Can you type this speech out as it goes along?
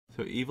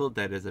So Evil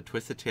Dead is a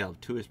twisted tale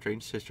of two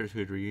estranged sisters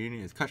whose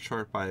reunion is cut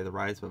short by the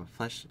rise of a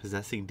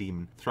flesh-possessing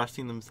demon,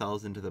 thrusting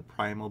themselves into the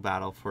primal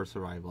battle for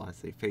survival as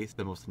they face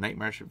the most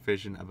nightmarish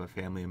vision of a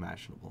family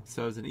imaginable.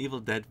 So as an Evil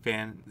Dead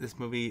fan, this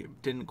movie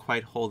didn't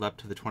quite hold up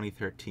to the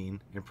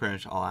 2013 in pretty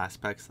much all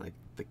aspects, like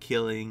the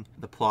killing,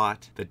 the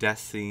plot, the death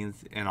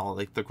scenes, and all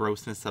like the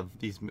grossness of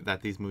these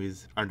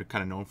movies are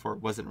kind of known for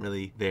wasn't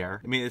really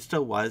there. I mean, it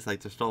still was,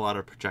 like there's still a lot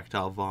of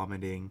projectile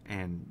vomiting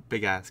and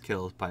big ass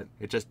kills, but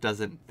it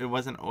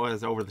wasn't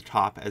as over the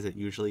top as it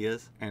usually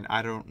is. And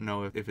I don't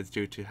know if it's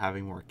due to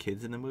having more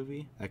kids in the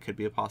movie. That could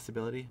be a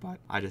possibility, but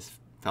I just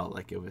felt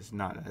like it was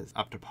not as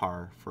up to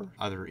par for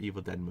other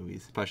Evil Dead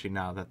movies, especially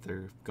now that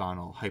they're gone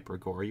all hyper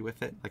gory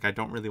with it. Like, I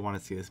don't really want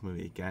to see this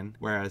movie again,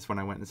 whereas when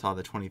I went and saw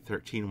the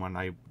 2013 one,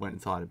 I went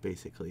and saw it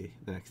basically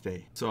the next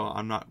day. So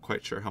I'm not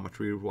quite sure how much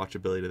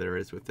rewatchability there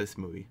is with this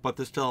movie, but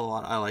there's still a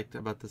lot I liked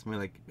about this movie.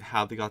 Like,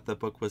 how they got the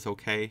book was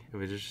okay. It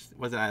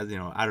wasn't as,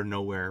 out of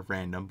nowhere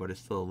random, but it's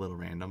still a little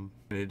random.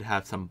 It did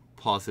have some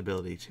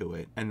plausibility to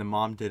it, and the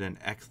mom did an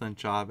excellent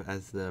job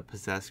as the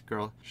possessed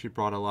girl. She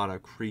brought a lot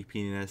of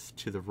creepiness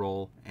to the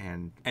role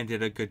and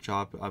did a good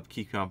job of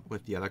keeping up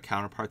with the other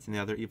counterparts in the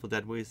other Evil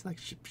Dead movies. Like,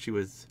 she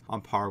was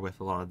on par with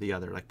a lot of the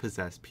other like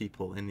possessed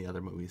people in the other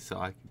movies, so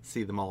I could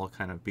see them all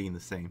kind of being the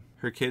same.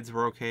 Her kids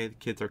were okay. The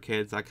kids are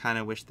kids. I kind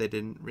of wish they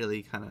didn't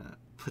really kind of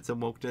put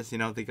some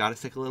wokeness. They gotta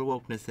stick a little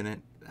wokeness in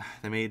it.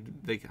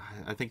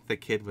 I think the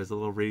kid was a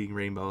little reading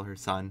rainbow, her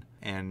son,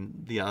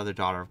 and the other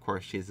daughter, of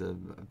course, she's a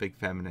big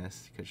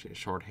feminist because she has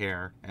short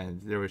hair,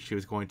 and she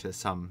was going to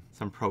some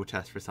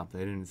protest for something.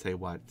 They didn't say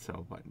what,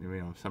 but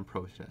some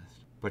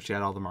protest. But she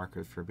had all the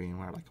markers for being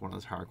like one of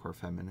those hardcore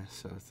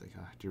feminists. So it's like,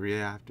 do you really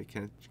have to?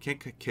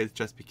 Can't kids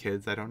just be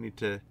kids? They don't need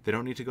to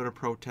go to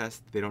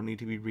protest. They don't need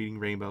to be reading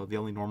rainbow. The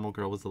only normal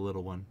girl was the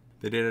little one.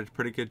 They did a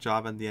pretty good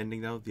job on the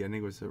ending, though. The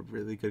ending was a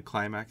really good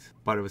climax,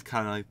 but it was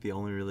kind of like the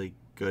only really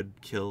good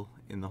kill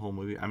in the whole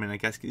movie. I mean, I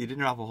guess you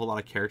didn't have a whole lot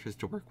of characters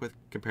to work with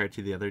compared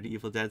to the other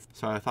Evil Deads,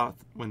 so I thought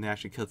when they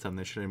actually killed someone,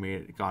 they should have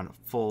made it gone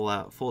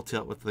full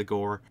tilt with the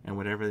gore and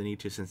whatever they need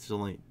to, since there's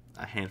only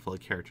a handful of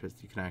characters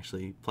you can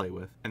actually play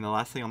with. And the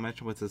last thing I'll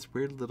mention was this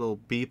weird little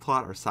B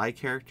plot or side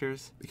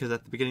characters, because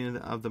at the beginning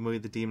of the movie,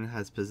 the demon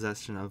has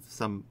possession of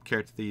some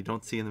character that you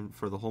don't see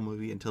for the whole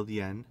movie until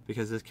the end,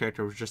 because this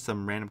character was just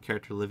some random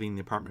character living in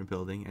the apartment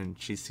building, and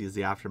she sees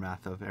the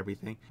aftermath of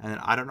everything. And then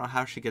I don't know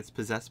how she gets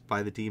possessed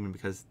by the demon,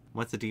 because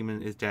once the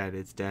demon is dead,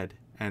 it's dead,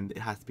 and it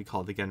has to be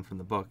called again from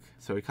the book.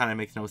 So it kind of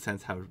makes no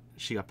sense how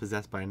she got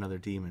possessed by another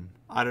demon.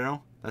 I don't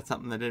know. That's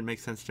something that didn't make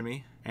sense to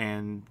me.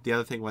 And the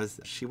other thing was,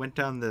 she went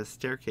down the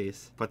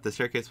staircase, but the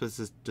staircase was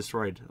just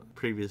destroyed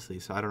previously,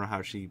 so I don't know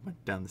how she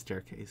went down the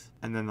staircase.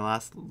 And then the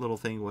last little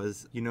thing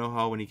was,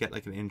 how when you get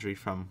like an injury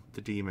from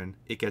the demon,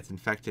 it gets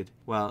infected?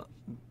 Well,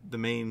 the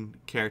main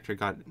character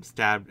got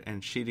stabbed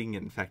and she didn't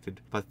get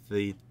infected, but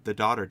the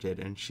daughter did,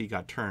 and she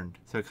got turned.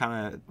 So it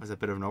kind of was a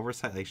bit of an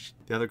oversight. Like,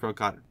 the other girl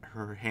got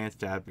her hand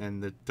stabbed,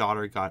 and the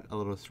daughter got a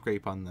little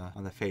scrape on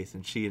the face,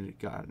 and she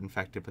got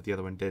infected, but the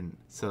other one didn't.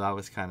 So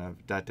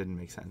that didn't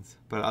make sense.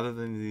 But other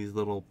than these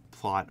little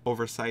plot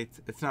oversights,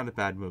 it's not a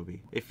bad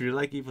movie. If you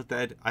like Evil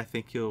Dead, I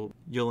think you'll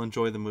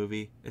enjoy the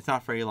movie. It's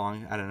not very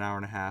long, at an hour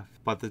and a half,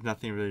 but there's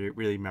nothing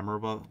really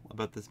memorable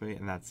about this movie,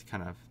 and that's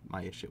kind of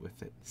my issue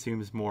with it.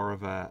 Seems more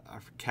of a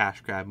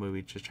cash grab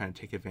movie, just trying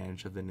to take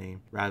advantage of the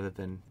name rather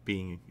than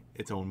being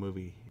its own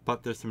movie.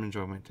 But there's some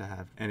enjoyment to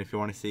have. And if you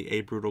want to see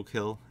a brutal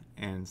kill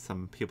and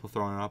some people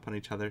throwing up on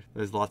each other,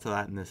 there's lots of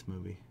that in this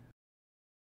movie.